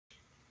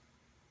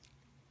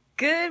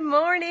Good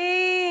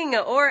morning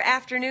or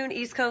afternoon,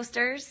 East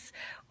Coasters,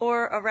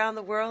 or around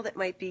the world, it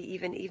might be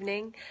even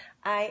evening.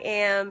 I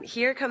am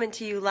here coming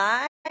to you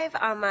live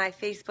on my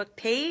Facebook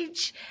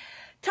page,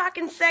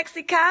 talking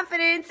sexy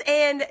confidence,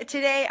 and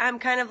today I'm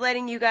kind of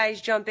letting you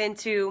guys jump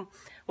into,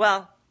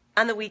 well,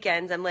 on the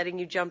weekends, I'm letting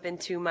you jump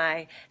into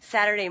my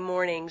Saturday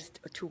mornings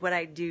to what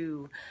I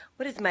do.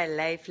 What is my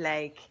life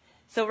like?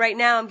 So right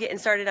now I'm getting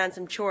started on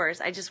some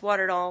chores. I just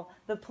watered all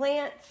the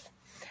plants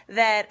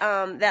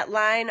that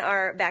line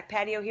our back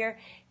patio here.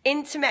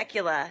 In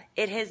Temecula,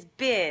 it has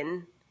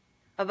been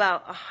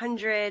about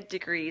 100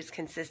 degrees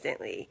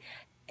consistently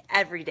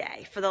every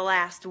day for the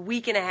last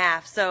week and a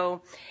half.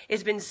 So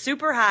it's been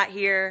super hot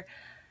here.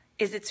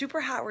 Is it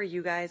super hot where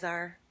you guys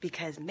are?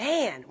 Because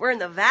man, we're in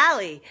the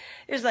valley.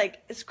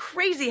 It's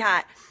crazy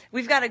hot.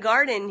 We've got a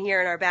garden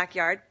here in our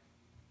backyard,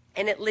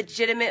 and it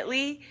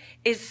legitimately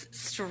is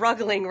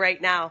struggling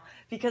right now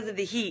because of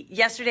the heat.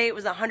 Yesterday it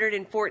was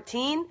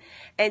 114,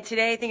 and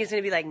today I think it's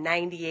going to be like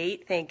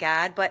 98, thank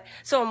God. But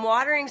so I'm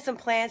watering some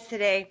plants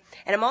today,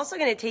 and I'm also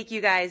going to take you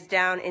guys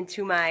down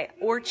into my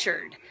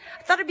orchard.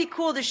 I thought it'd be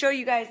cool to show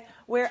you guys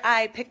where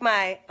I pick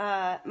my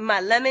my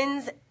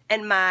lemons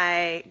and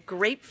my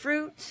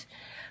grapefruit.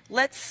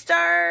 Let's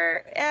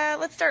start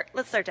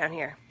down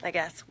here, I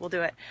guess. We'll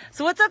do it.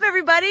 So what's up,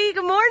 everybody?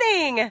 Good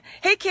morning.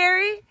 Hey,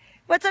 Carrie.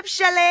 What's up,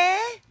 Chalet?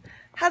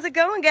 How's it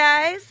going,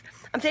 guys?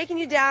 I'm taking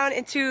you down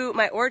into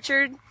my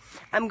orchard.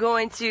 I'm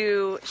going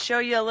to show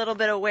you a little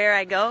bit of where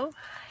I go.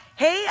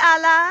 Hey,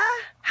 Ala,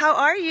 how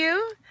are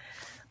you?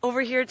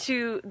 Over here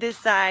to this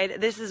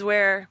side, this is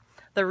where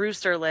the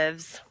rooster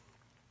lives.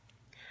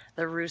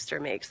 The rooster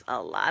makes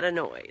a lot of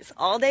noise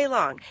all day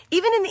long.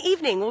 Even in the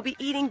evening, we'll be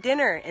eating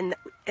dinner, and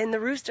the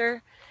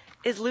rooster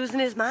is losing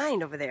his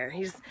mind over there.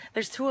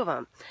 There's two of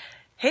them.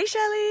 Hey,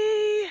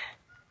 Shelly.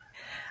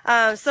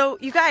 So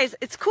you guys,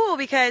 it's cool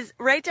because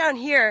right down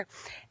here,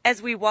 as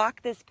we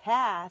walk this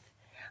path,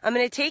 I'm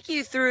going to take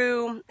you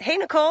through, hey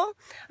Nicole,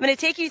 I'm going to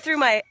take you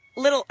through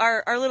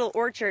our little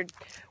orchard.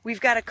 We've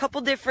got a couple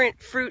different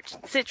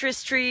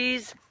citrus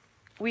trees.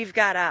 We've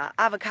got a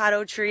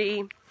avocado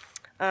tree,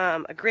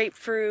 a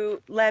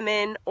grapefruit,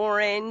 lemon,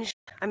 orange.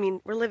 I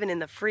mean, we're living in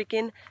the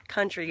freaking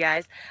country,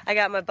 guys. I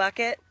got my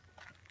bucket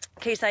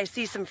in case I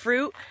see some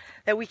fruit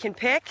that we can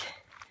pick.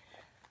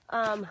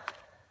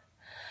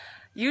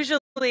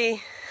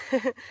 Usually,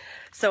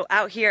 so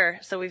out here,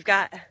 so we've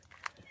got,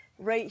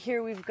 right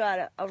here we've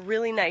got a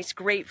really nice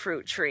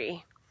grapefruit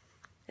tree.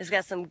 It's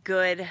got some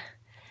good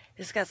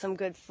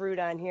fruit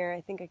on here.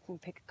 I think I can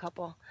pick a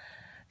couple.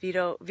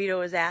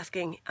 Vito is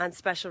asking on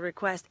special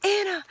request,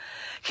 Anna,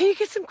 can you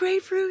get some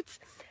grapefruits?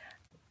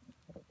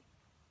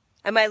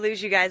 I might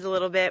lose you guys a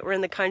little bit. We're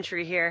in the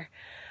country here.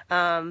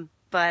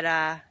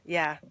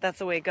 Yeah, that's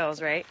the way it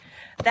goes, right?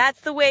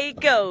 That's the way it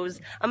goes.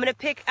 I'm going to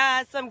pick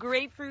some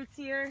grapefruits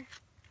here,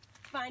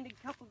 find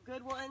a couple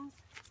good ones.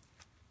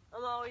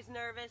 I'm always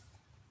nervous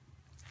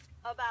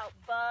about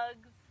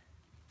bugs.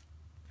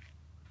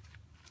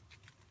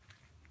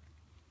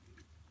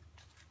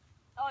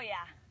 Oh,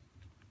 yeah.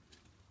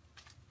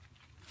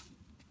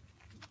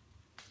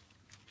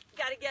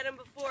 Got to get them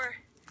before,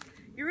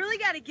 you really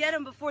got to get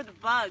them before the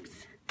bugs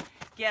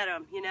get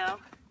them, you know?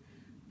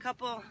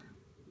 Couple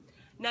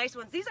nice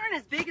ones. These aren't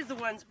as big as the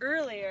ones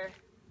earlier.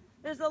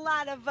 There's a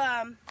lot of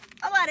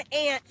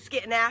ants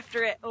getting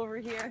after it over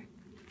here.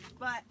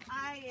 But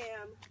I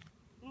am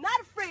not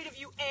afraid of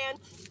you,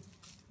 ant.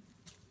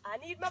 I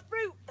need my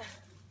fruit.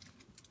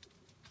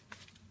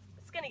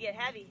 It's gonna get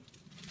heavy.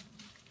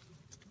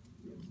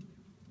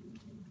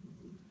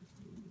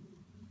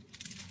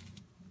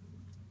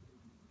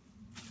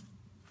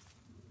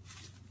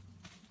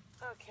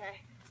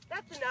 Okay,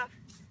 that's enough.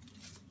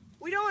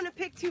 We don't want to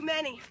pick too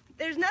many.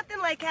 There's nothing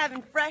like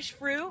having fresh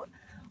fruit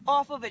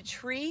off of a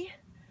tree.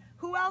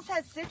 Who else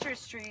has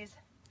citrus trees?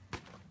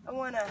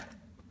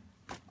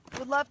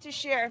 Would love to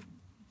share.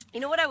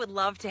 You know what I would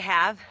love to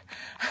have?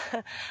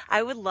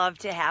 I would love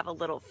to have a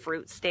little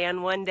fruit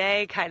stand one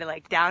day, kind of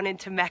like down in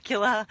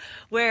Temecula,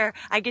 where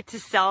I get to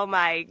sell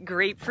my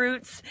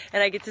grapefruits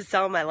and I get to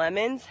sell my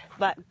lemons.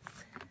 But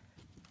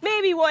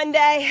maybe one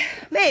day,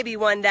 maybe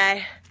one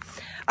day.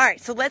 All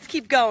right, so let's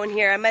keep going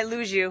here. I might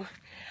lose you.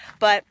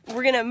 But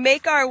we're going to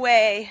make our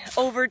way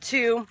over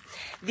to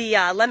the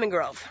lemon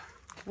grove,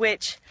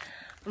 which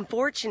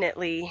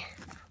unfortunately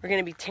we're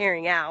going to be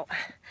tearing out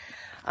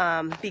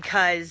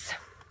because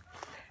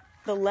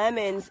the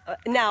lemons,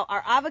 now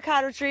our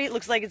avocado tree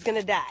looks like it's going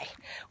to die.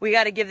 We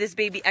got to give this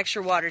baby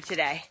extra water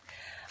today.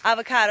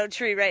 Avocado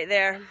tree right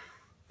there.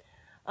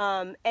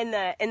 And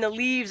the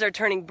leaves are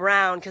turning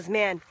brown because,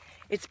 man,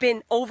 it's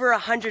been over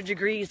 100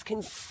 degrees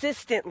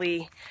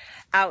consistently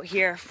out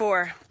here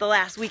for the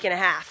last week and a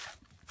half.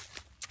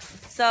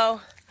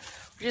 So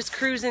we're just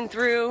cruising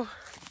through.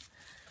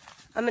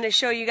 I'm going to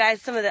show you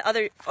guys some of the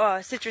other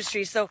citrus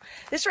trees. So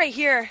this right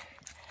here,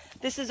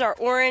 this is our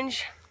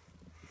orange,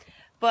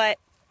 but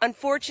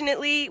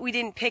unfortunately we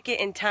didn't pick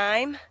it in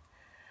time.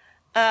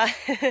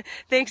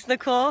 Thanks,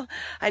 Nicole.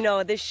 I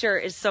know this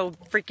shirt is so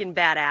freaking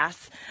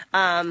badass.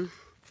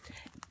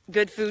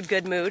 Good food,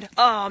 good mood.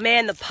 Oh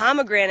man, the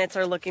pomegranates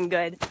are looking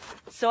good.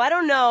 So I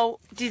don't know,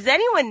 does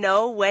anyone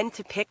know when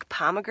to pick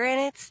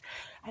pomegranates?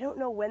 I don't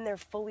know when they're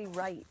fully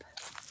ripe.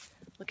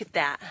 Look at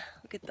that.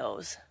 Look at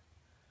those.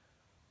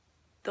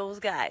 Those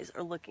guys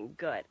are looking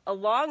good.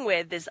 Along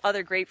with this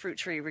other grapefruit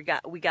tree we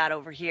got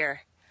over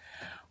here.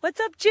 What's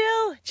up,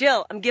 Jill?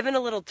 Jill, I'm giving a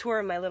little tour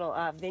of my little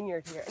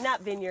vineyard here.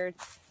 Not vineyard,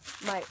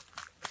 my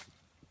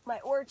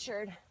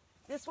orchard.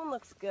 This one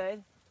looks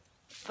good,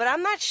 but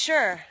I'm not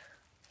sure.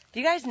 Do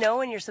you guys know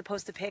when you're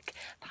supposed to pick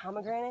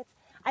pomegranates?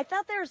 I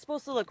thought they were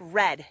supposed to look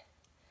red,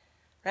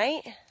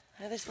 right?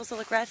 Are they supposed to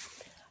look red?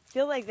 I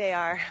feel like they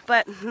are,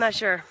 but I'm not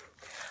sure.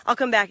 I'll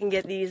come back and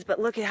get these,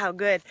 but look at how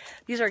good.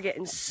 These are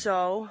getting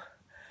so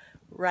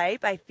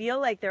ripe. I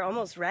feel like they're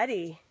almost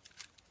ready.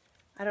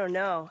 I don't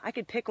know. I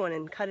could pick one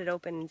and cut it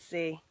open and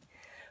see,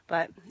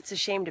 but it's a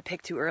shame to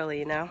pick too early,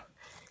 you know?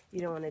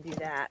 You don't want to do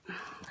that.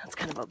 That's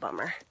kind of a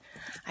bummer.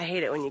 I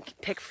hate it when you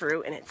pick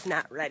fruit and it's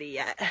not ready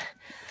yet.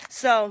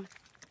 So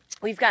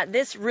we've got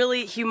this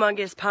really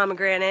humongous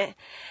pomegranate.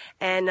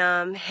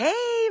 And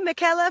hey,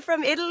 Michaela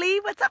from Italy.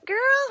 What's up, girl?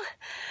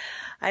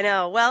 I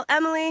know. Well,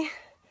 Emily,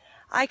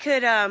 I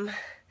could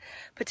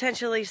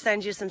potentially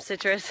send you some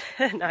citrus.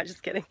 No,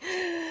 just kidding.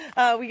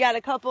 We got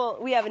a couple.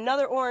 We have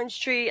another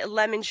orange tree, a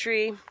lemon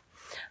tree,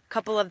 a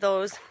couple of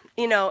those,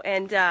 you know,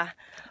 and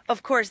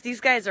of course,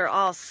 these guys are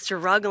all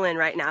struggling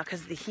right now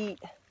because of the heat.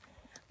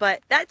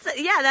 But that's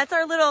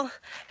our little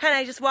kind of,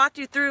 I just walked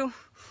you through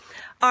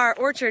our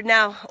orchard.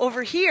 Now,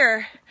 over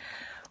here,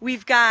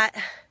 we've got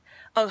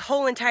a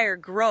whole entire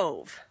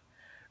grove,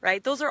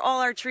 right? Those are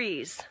all our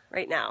trees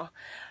right now.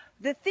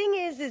 The thing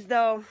is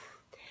though,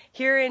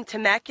 here in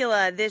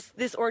Temecula,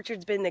 this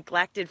orchard's been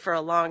neglected for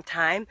a long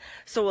time.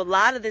 So a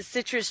lot of the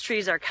citrus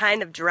trees are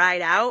kind of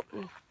dried out,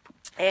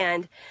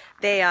 and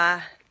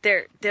they're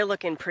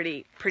looking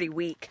pretty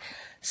weak.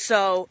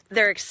 So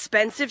they're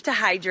expensive to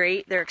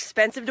hydrate, they're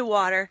expensive to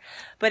water,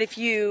 but if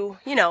you're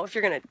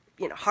gonna,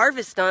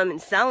 harvest them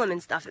and sell them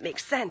and stuff, it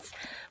makes sense.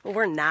 But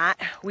we're not.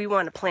 We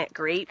want to plant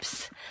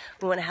grapes.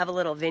 We want to have a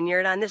little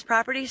vineyard on this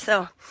property.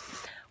 So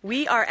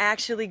we are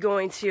actually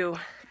going to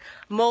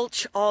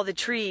mulch all the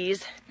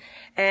trees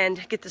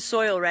and get the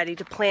soil ready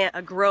to plant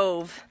a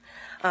grove,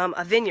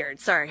 a vineyard.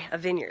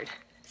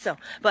 So,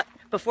 but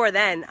before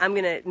then, I'm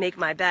gonna make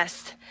my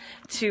best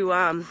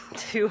to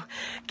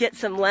get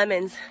some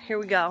lemons. Here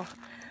we go.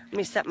 Let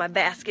me set my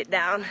basket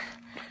down.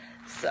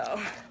 So,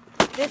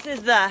 this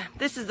is the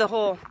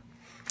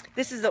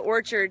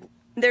orchard.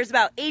 There's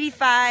about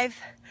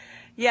 85.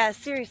 Yeah,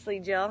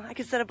 seriously, Jill, I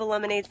could set up a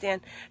lemonade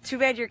stand. Too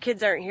bad your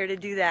kids aren't here to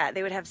do that.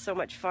 They would have so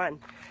much fun.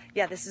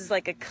 Yeah, this is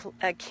like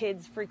a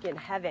kid's freaking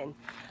heaven.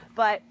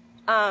 But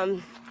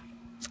I've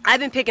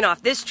been picking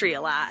off this tree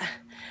a lot.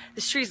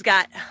 This tree's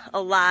got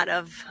a lot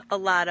of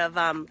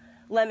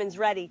lemons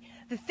ready.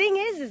 The thing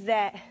is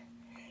that,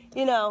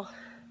 the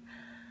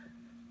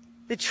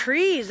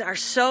trees are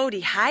so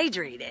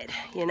dehydrated,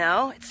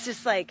 It's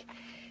just like,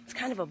 it's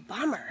kind of a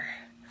bummer.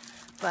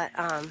 But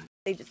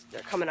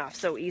they're coming off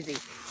so easy.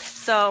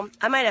 So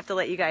I might have to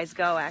let you guys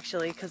go,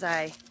 actually, because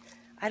I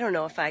don't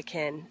know if I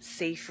can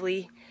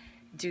safely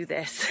do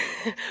this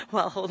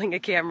while holding a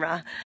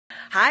camera.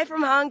 Hi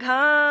from Hong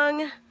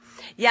Kong.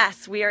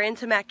 Yes, we are in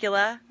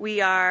Temecula. We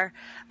are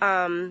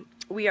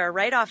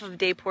right off of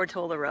De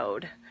Portola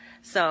Road.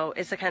 So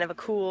it's a kind of a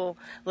cool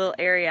little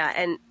area,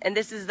 and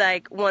this is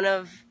like one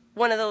of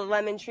the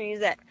lemon trees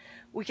that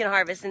we can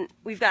harvest, and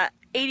we've got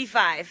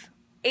 85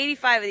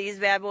 of these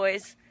bad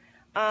boys.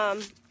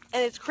 And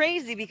it's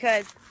crazy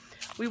because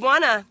we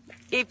wanna,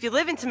 if you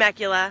live in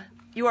Temecula,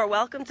 you are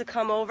welcome to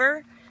come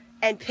over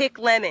and pick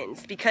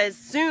lemons, because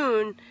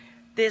soon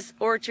this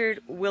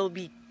orchard will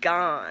be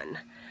gone.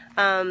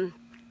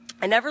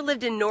 I never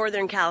lived in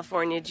Northern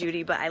California,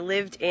 Judy, but I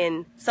lived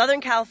in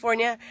Southern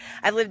California.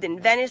 I've lived in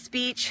Venice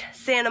Beach,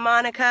 Santa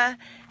Monica,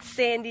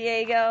 San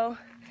Diego,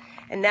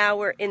 and now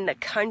we're in the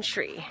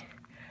country.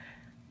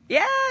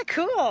 Yeah,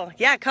 cool.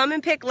 Yeah, come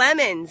and pick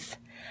lemons.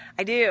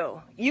 I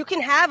do. You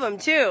can have them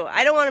too.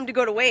 I don't want them to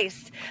go to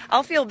waste.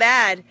 I'll feel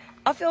bad.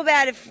 I'll feel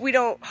bad if we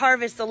don't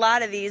harvest a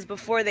lot of these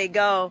before they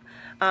go.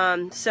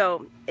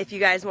 So if you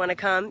guys want to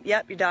come,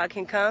 yep, your dog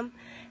can come.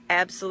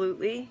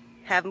 Absolutely.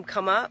 Have them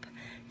come up.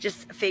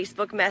 Just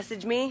Facebook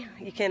message me.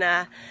 You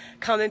can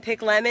come and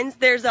pick lemons.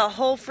 There's a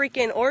whole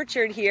freaking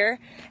orchard here,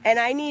 and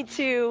I need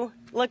to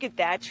look at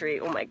that tree.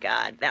 Oh my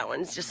God, that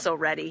one's just so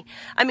ready.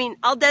 I mean,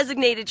 I'll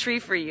designate a tree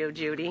for you,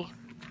 Judy.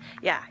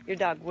 Yeah, your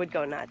dog would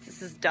go nuts.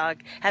 This is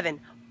dog heaven.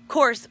 Of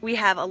course, we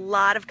have a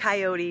lot of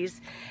coyotes,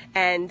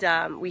 and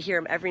we hear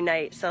them every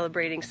night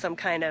celebrating some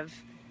kind of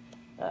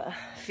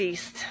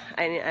feast.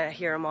 I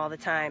hear them all the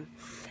time.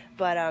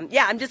 But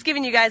yeah, I'm just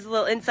giving you guys a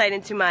little insight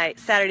into my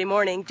Saturday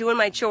morning, doing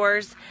my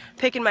chores,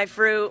 picking my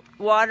fruit,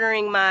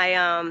 watering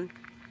my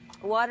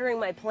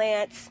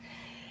plants,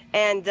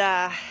 and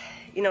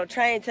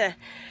trying to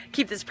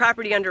keep this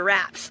property under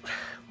wraps.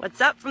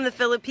 What's up from the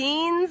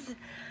Philippines?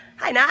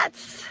 Hi,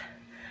 Knots.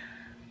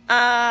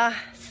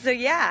 So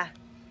yeah,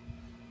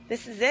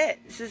 this is it.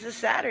 This is a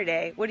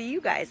Saturday. What are you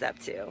guys up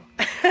to?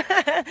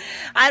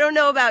 I don't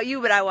know about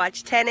you, but I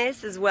watch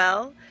tennis as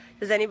well.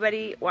 Does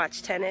anybody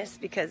watch tennis?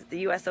 Because the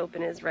U.S.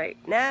 Open is right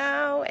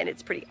now, and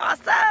it's pretty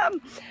awesome.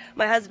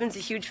 My husband's a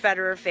huge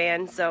Federer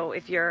fan, so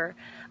if you're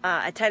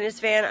a tennis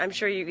fan, I'm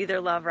sure you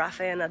either love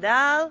Rafael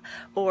Nadal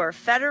or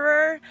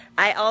Federer.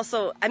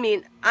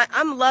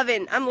 I'm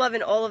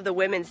loving all of the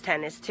women's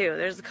tennis too.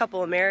 There's a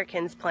couple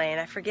Americans playing.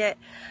 I forget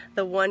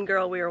the one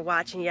girl we were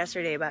watching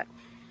yesterday, but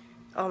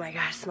oh my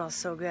gosh, it smells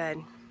so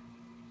good.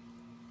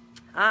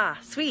 Ah,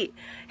 sweet.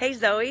 Hey,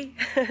 Zoe.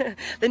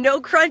 The no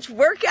crunch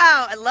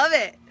workout. I love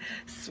it.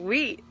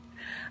 Sweet.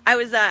 I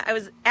was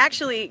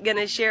actually going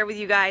to share with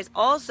you guys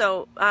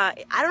also,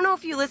 I don't know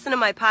if you listen to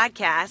my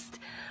podcast.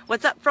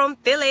 What's up from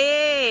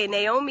Philly?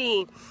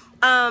 Naomi.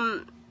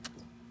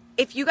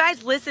 If you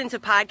guys listen to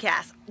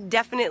podcasts,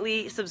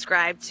 definitely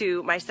subscribe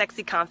to my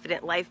Sexy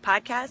Confident Life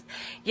podcast.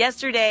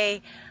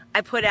 Yesterday,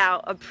 I put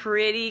out a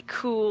pretty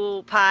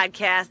cool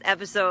podcast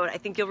episode. I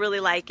think you'll really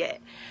like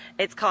it.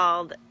 It's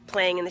called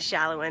Playing in the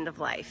Shallow End of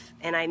Life.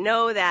 And I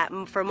know that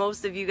for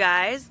most of you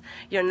guys,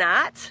 you're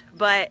not,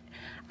 but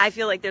I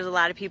feel like there's a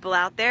lot of people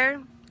out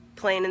there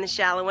playing in the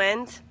shallow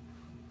end,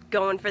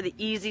 going for the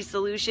easy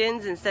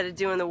solutions instead of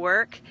doing the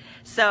work.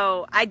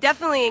 So I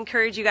definitely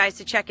encourage you guys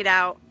to check it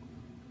out.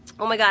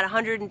 Oh my God,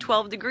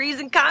 112 degrees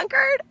in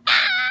Concord.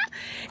 Ah!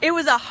 It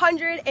was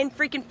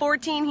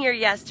 114 here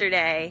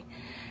yesterday.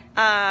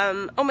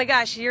 Oh my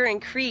gosh, you're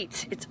in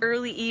Crete. It's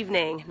early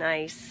evening.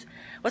 Nice.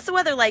 What's the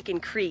weather like in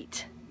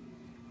Crete?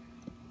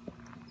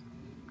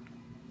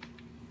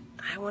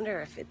 I wonder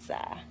if it's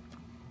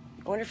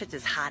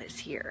as hot as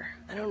here.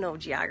 I don't know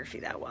geography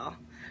that well.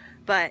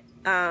 But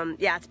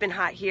yeah, it's been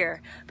hot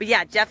here. But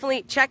yeah,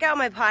 definitely check out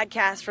my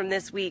podcast from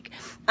this week.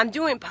 I'm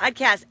doing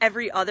podcasts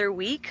every other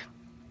week.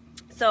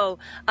 So,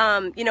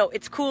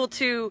 it's cool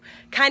to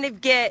kind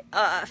of get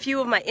a few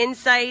of my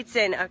insights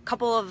and a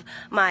couple of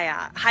my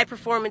high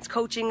performance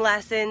coaching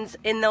lessons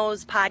in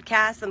those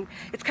podcasts.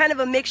 It's kind of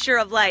a mixture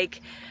of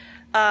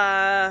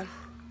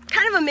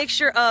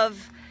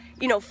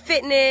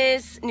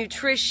fitness,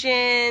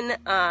 nutrition,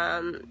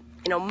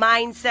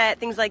 mindset,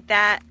 things like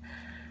that.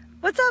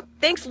 What's up?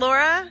 Thanks,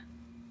 Laura.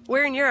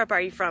 Where in Europe are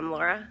you from,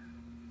 Laura?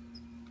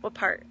 What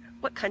part?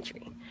 What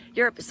country?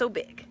 Europe is so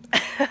big.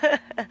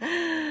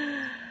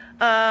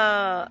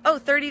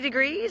 30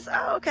 degrees?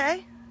 Oh,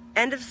 okay.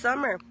 End of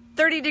summer.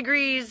 30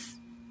 degrees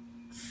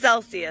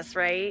Celsius,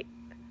 right?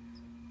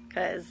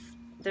 Because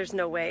there's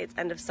no way it's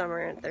end of summer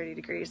and 30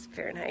 degrees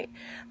Fahrenheit.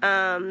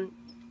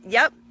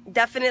 Yep,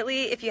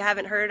 definitely. If you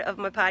haven't heard of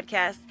my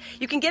podcast,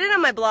 you can get it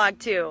on my blog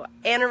too.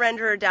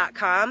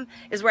 AnnaRenderer.com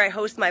is where I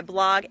host my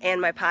blog and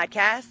my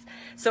podcast.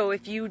 So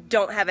if you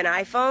don't have an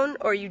iPhone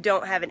or you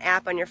don't have an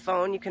app on your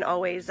phone, you can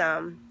always,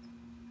 oh,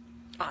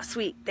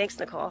 sweet. Thanks,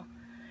 Nicole.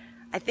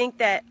 I think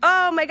that,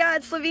 oh my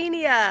God,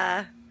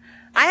 Slovenia.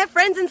 I have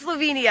friends in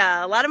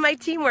Slovenia. A lot of my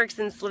team works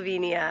in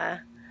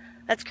Slovenia.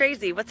 That's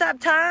crazy. What's up,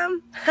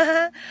 Tom?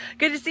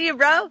 Good to see you,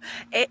 bro.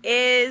 It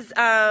is,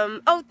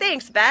 oh,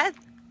 thanks,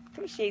 Beth.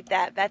 Appreciate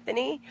that,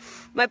 Bethany.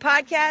 My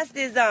podcast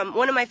is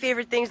one of my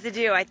favorite things to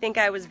do. I think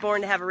I was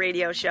born to have a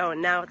radio show,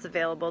 and now it's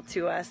available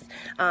to us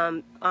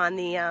on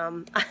the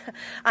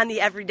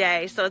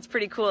everyday. So it's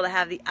pretty cool to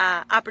have the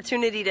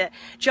opportunity to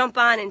jump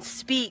on and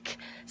speak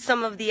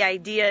some of the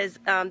ideas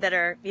that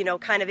are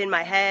kind of in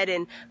my head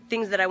and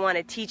things that I want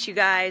to teach you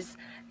guys.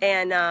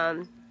 And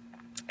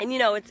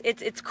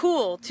it's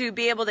cool to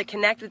be able to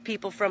connect with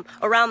people from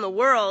around the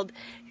world,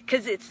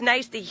 because it's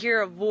nice to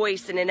hear a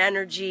voice and an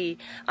energy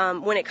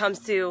when it comes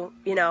to,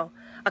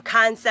 a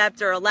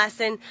concept or a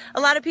lesson. A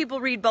lot of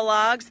people read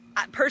blogs.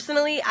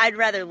 Personally, I'd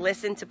rather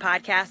listen to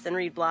podcasts than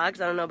read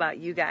blogs. I don't know about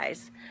you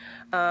guys.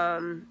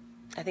 I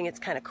think it's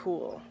kind of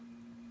cool,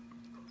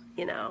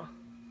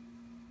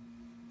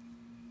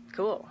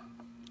 Cool.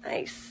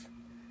 Nice.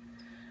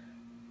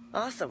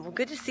 Awesome. Well,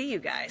 good to see you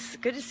guys.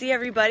 Good to see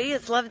everybody.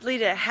 It's lovely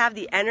to have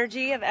the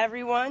energy of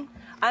everyone.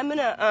 I'm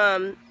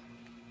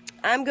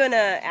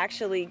gonna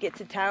actually get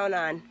to town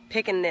on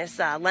picking this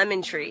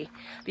lemon tree,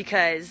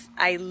 because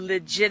I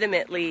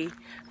legitimately,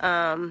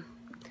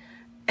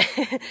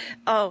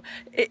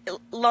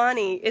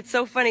 Lonnie, it's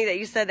so funny that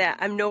you said that.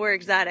 I'm nowhere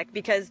exotic,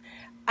 because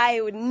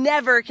I would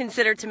never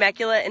consider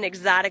Temecula an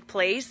exotic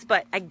place,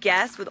 but I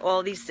guess with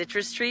all these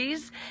citrus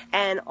trees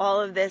and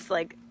all of this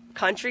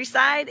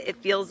countryside, it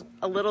feels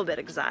a little bit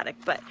exotic.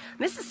 But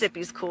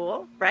Mississippi's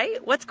cool,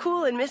 right? What's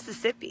cool in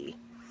Mississippi?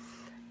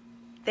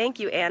 Thank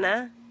you,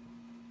 Anna.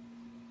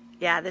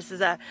 Yeah, this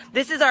is our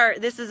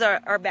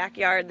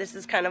backyard. This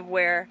is kind of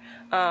where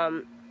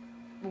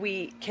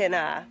we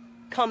can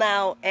come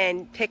out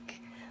and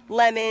pick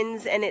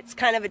lemons, and it's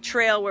kind of a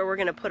trail where we're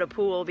going to put a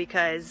pool,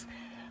 because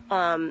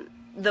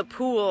the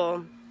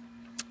pool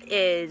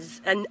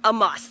is a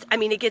must. I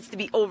mean, it gets to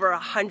be over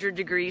 100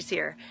 degrees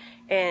here,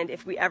 and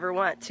if we ever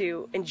want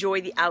to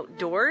enjoy the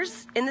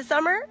outdoors in the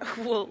summer,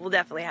 we'll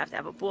definitely have to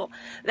have a pool.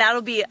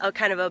 That'll be a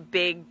kind of a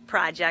big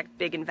project,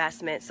 big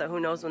investment, so who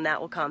knows when that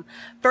will come.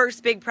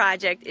 First big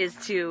project is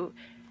to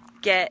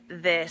get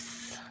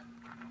this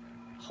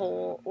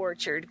whole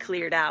orchard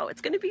cleared out.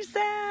 It's gonna be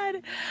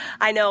sad.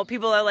 I know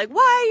people are like,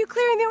 why are you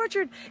clearing the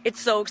orchard? It's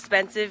so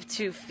expensive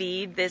to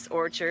feed this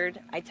orchard.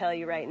 I tell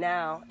you right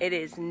now, it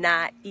is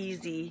not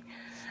easy.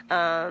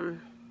 Clear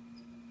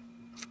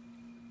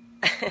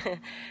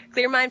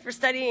mind for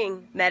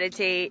studying.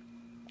 Meditate,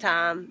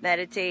 Tom,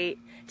 meditate.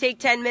 Take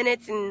 10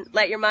 minutes and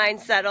let your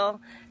mind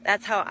settle.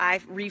 That's how I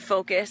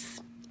refocus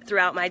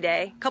throughout my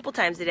day, a couple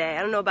times a day.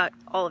 I don't know about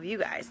all of you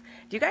guys.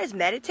 Do you guys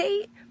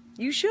meditate?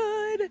 You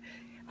should.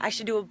 I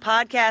should do a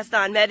podcast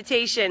on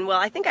meditation. Well,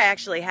 I think I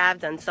actually have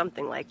done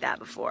something like that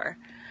before.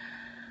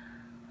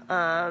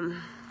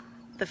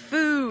 The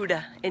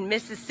food in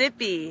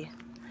Mississippi,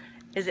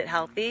 is it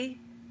healthy?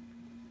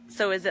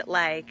 So is it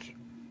like,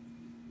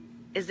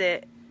 is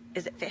it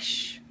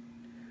fish?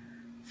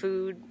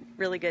 Food,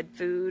 really good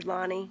food,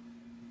 Lonnie?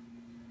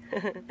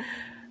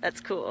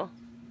 That's cool.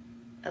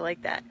 I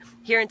like that.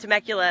 Here in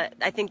Temecula,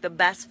 I think the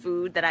best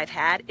food that I've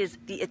had is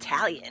the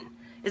Italian.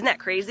 Isn't that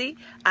crazy?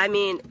 I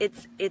mean,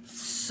 it's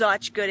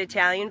such good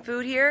Italian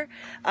food here.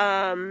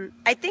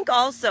 I think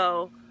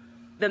also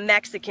the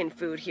Mexican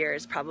food here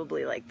is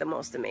probably like the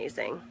most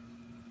amazing.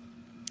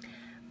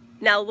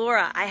 Now,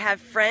 Laura, I have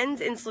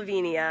friends in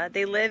Slovenia.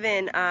 They live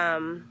in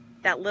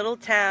that little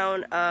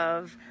town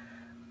of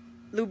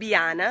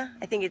Ljubljana.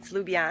 I think it's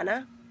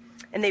Ljubljana.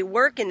 And they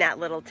work in that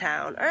little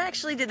town. Or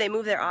actually, did they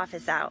move their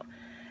office out?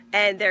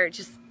 And they're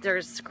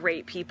just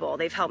great people.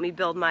 They've helped me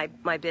build my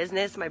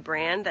business, my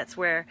brand. That's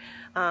where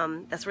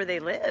they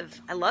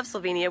live. I love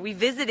Slovenia. We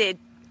visited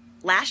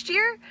last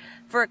year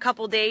for a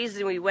couple days,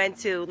 and we went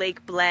to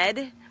Lake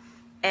Bled,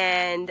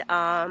 and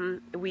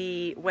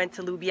we went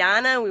to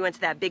Ljubljana. We went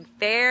to that big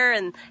fair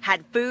and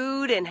had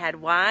food and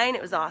had wine.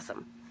 It was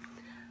awesome.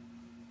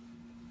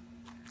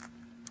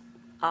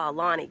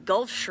 Lonnie,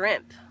 Gulf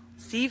shrimp,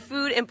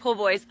 seafood, and po'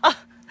 boys. Oh,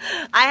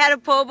 I had a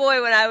po'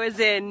 boy when I was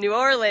in New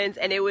Orleans,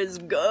 and it was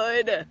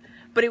good.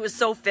 But it was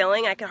so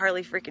filling, I could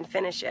hardly freaking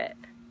finish it.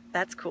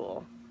 That's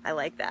cool. I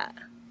like that.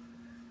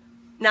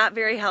 Not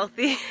very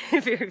healthy.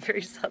 Very,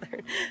 very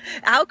southern.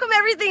 How come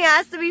everything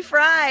has to be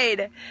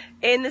fried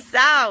in the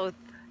South?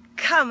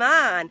 Come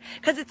on.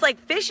 Because it's like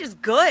fish is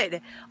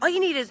good. All you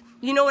need is,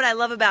 you know what I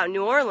love about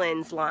New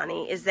Orleans,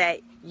 Lonnie, is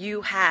that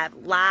you have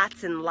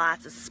lots and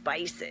lots of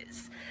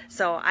spices.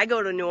 So I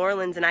go to New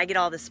Orleans and I get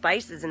all the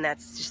spices, and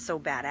that's just so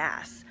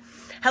badass.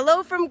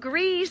 Hello from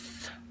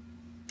Greece.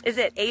 Is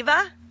it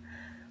Ava?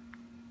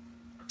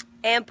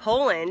 And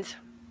Poland.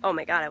 Oh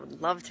my God, I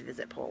would love to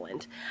visit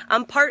Poland.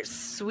 I'm part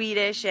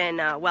Swedish and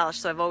Welsh,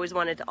 so I've always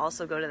wanted to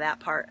also go to that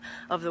part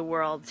of the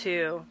world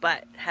too,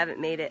 but haven't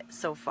made it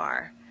so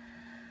far.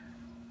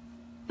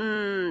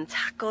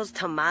 Tacos,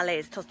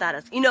 tamales,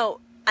 tostadas. You know,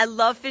 I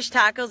love fish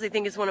tacos. I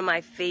think it's one of my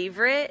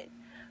favorite.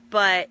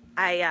 But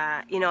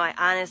I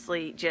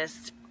honestly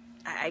just,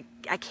 I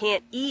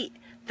can't eat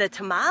the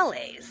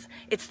tamales.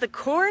 It's the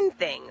corn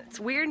thing. It's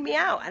weirding me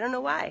out. I don't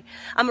know why.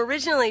 I'm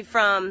originally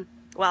from,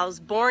 well, I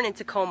was born in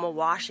Tacoma,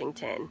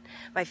 Washington.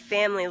 My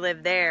family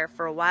lived there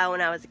for a while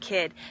when I was a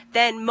kid.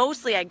 Then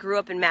mostly I grew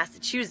up in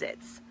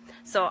Massachusetts.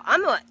 So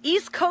I'm an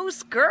East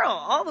Coast girl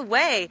all the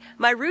way.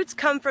 My roots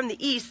come from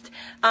the East,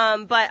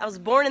 but I was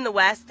born in the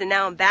West, and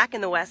now I'm back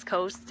in the West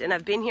Coast, and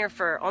I've been here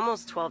for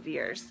almost 12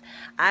 years.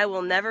 I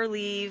will never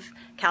leave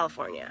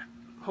California,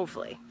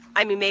 hopefully.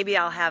 I mean, maybe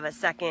I'll have a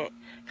second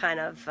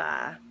kind of,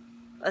 a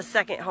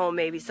second home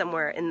maybe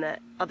somewhere in the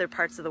other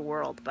parts of the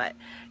world, but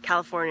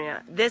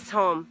California, this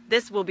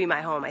will be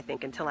my home, I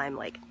think, until I'm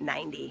like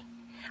 90.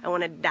 I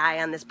want to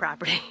die on this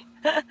property.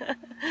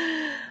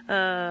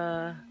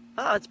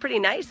 Oh, it's pretty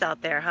nice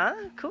out there, huh?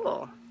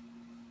 Cool.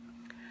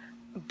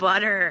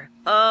 Butter.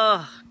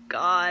 Oh,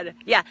 God.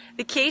 Yeah,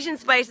 the Cajun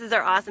spices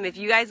are awesome. If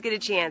you guys get a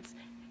chance,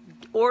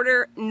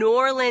 order New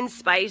Orleans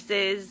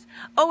spices.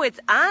 Oh, it's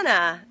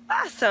Anna.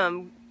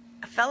 Awesome.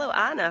 A fellow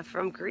Anna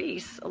from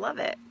Greece. I love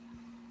it.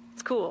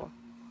 It's cool.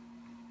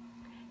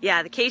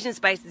 Yeah, the Cajun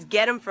spices,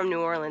 get them from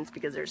New Orleans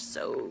because they're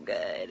so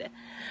good.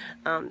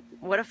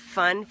 What a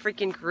fun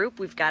freaking group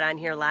we've got on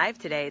here live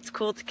today. It's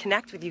cool to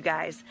connect with you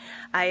guys.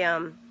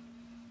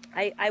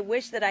 I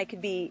wish that I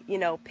could be, you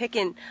know,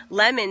 picking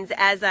lemons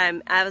as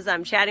I'm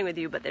chatting with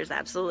you, but there's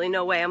absolutely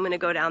no way I'm going to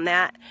go down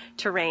that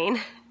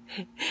terrain.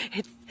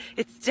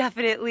 It's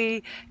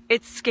definitely,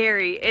 it's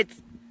scary.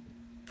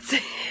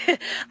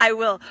 I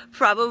will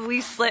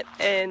probably slip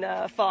and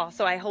fall,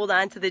 so I hold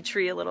on to the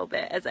tree a little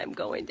bit as I'm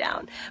going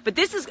down. But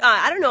this is,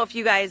 I don't know if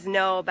you guys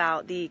know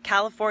about the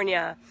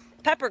California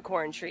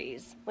peppercorn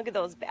trees. Look at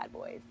those bad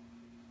boys.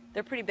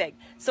 They're pretty big.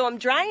 So I'm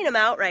drying them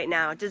out right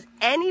now. Does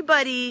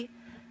anybody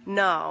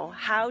know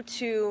how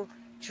to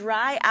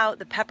dry out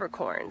the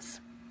peppercorns?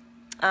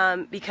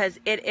 Because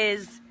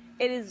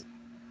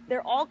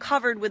they're all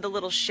covered with a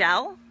little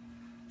shell.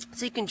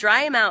 So you can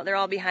dry them out. They're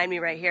all behind me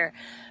right here.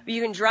 But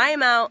you can dry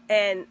them out,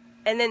 and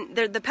then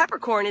the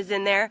peppercorn is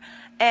in there.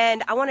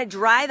 And I want to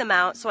dry them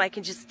out so I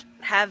can just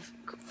have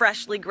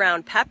freshly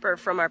ground pepper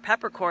from our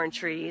peppercorn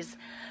trees.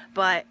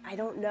 But I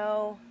don't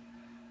know.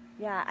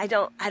 Yeah, I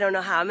don't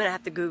know how. I'm going to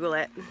have to Google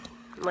it,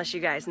 unless you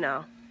guys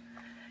know.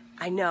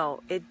 I know,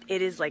 it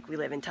is like we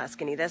live in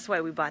Tuscany. That's why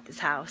we bought this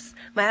house.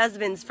 My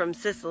husband's from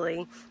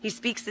Sicily. He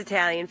speaks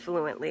Italian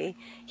fluently.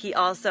 He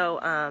also,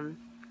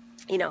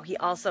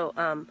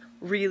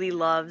 really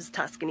loves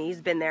Tuscany.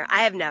 He's been there.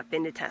 I have not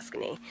been to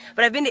Tuscany,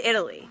 but I've been to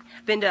Italy.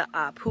 I've been to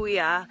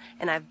Puglia,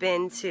 and I've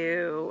been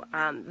to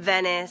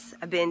Venice.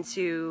 I've been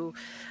to,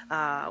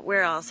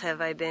 where else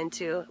have I been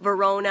to?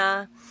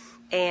 Verona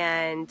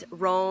and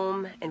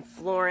Rome and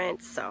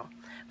Florence. So,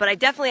 but I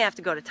definitely have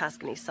to go to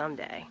Tuscany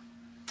someday.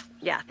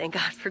 Yeah, thank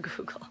God for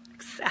Google.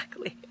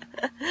 Exactly.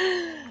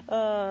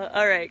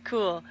 All right,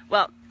 cool.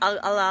 Well,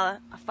 I'll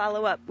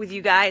follow up with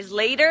you guys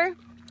later.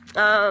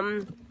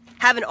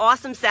 Have an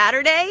awesome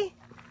Saturday.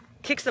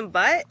 Kick some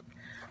butt.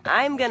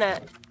 I'm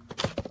gonna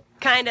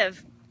kind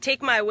of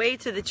take my way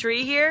to the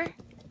tree here.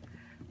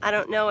 I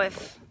don't know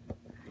if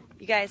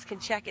you guys can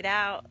check it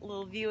out. A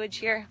little viewage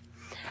here.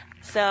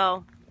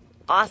 So,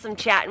 awesome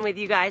chatting with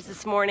you guys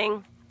this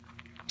morning.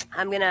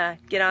 I'm gonna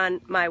get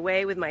on my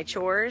way with my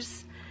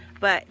chores,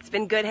 but it's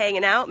been good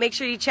hanging out. Make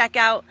sure you check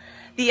out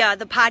the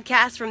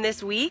podcast from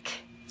this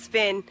week. It's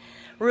been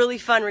really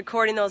fun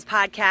recording those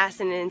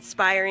podcasts and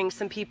inspiring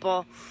some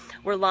people.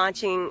 We're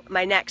launching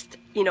my next,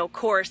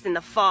 course in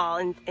the fall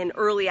in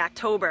early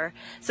October.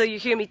 So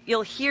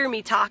you'll hear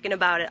me talking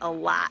about it a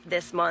lot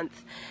this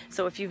month.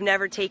 So if you've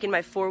never taken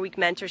my 4-week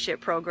mentorship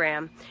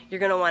program,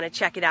 you're going to want to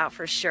check it out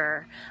for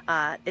sure.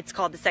 It's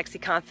called the Sexy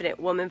Confident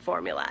Woman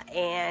Formula.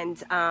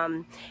 And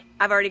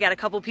I've already got a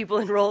couple people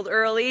enrolled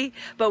early,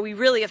 but we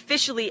really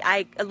officially,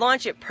 I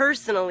launch it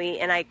personally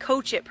and I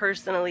coach it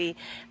personally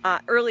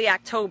early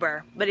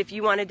October. But if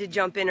you wanted to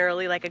jump in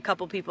early like a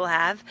couple people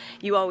have,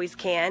 you always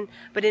can.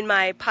 But in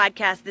my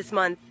podcast this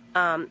month,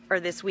 or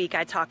this week,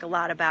 I talk a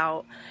lot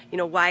about,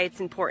 why it's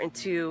important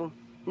to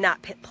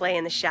not play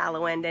in the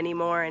shallow end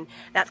anymore. And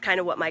that's kind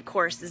of what my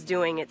course is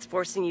doing. It's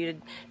forcing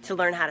you to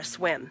learn how to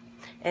swim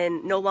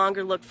and no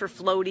longer look for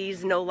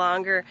floaties, no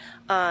longer,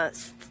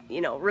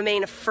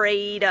 remain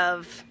afraid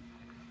of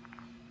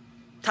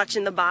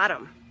touching the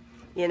bottom.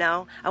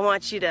 I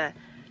want you to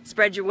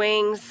spread your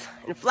wings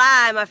and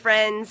fly, my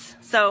friends.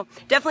 So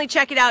definitely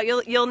check it out.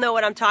 You'll know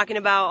what I'm talking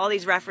about, all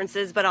these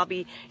references, but I'll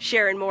be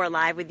sharing more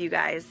live with you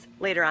guys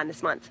later on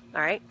this month.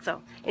 All right,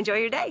 so enjoy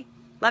your day.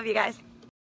 Love you guys.